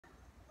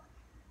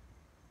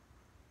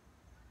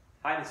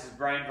Hi, this is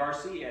Brian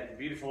Varsey at the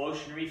beautiful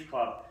Ocean Reef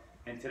Club,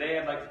 and today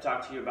I'd like to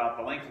talk to you about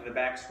the length of the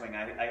backswing.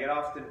 I get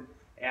often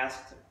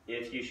asked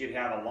if you should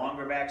have a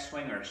longer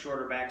backswing or a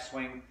shorter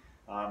backswing.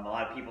 A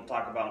lot of people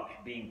talk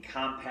about being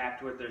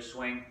compact with their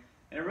swing,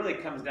 and it really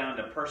comes down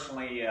to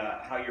personally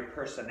how your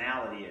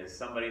personality is.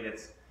 Somebody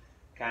that's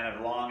kind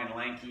of long and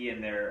lanky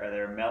and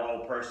they're a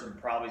mellow person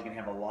probably is going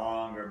to have a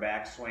longer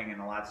backswing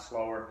and a lot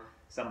slower.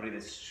 Somebody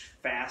that's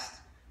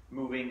fast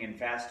moving and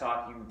fast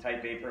talking,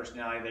 type A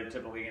personality, they're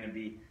typically going to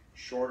be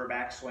shorter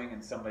backswing,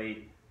 and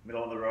somebody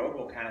middle of the road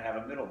will kind of have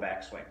a middle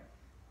backswing.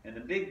 And the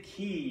big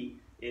key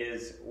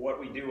is what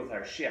we do with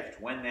our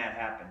shift when that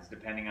happens,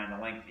 depending on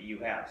the length that you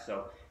have.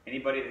 So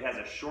anybody that has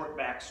a short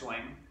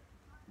backswing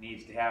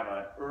needs to have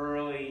an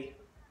early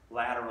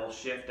lateral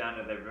shift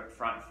onto their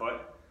front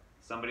foot.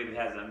 Somebody that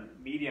has a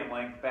medium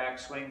length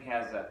backswing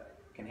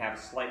can have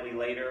slightly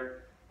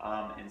later.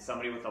 And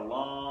somebody with a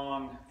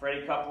long,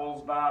 Freddie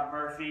Couples, Bob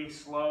Murphy,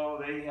 slow,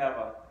 they have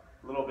a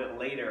little bit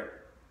later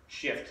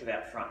shift to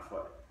that front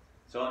foot.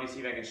 So let me see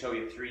if I can show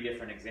you 3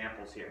 different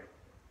examples here.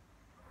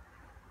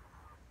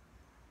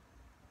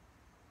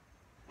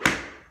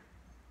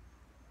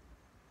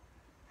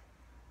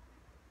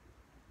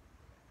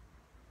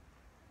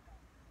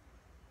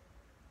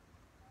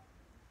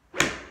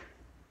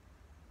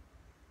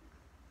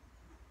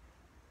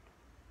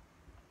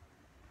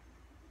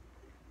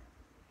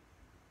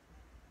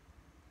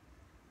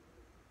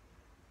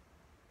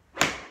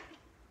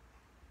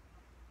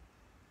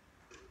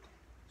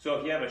 So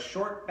if you have a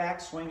short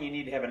backswing, you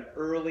need to have an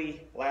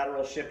early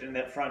lateral shift in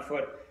that front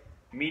foot.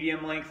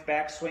 Medium length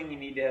backswing, you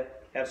need to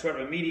have sort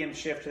of a medium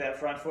shift to that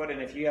front foot.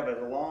 And if you have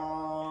a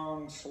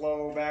long,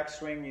 slow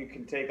backswing, you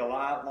can take a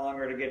lot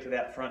longer to get to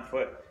that front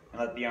foot and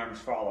let the arms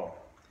follow.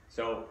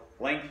 So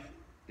length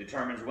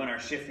determines when our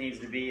shift needs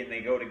to be, and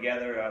they go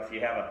together. If you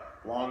have a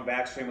long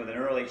backswing with an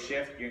early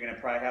shift, you're going to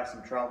probably have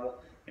some trouble.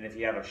 And if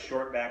you have a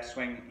short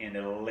backswing and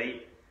a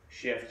late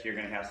shift, you're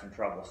going to have some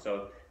trouble.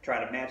 So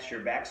try to match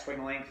your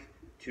backswing length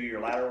to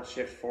your lateral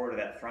shift forward to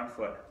that front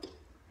foot.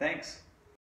 Thanks.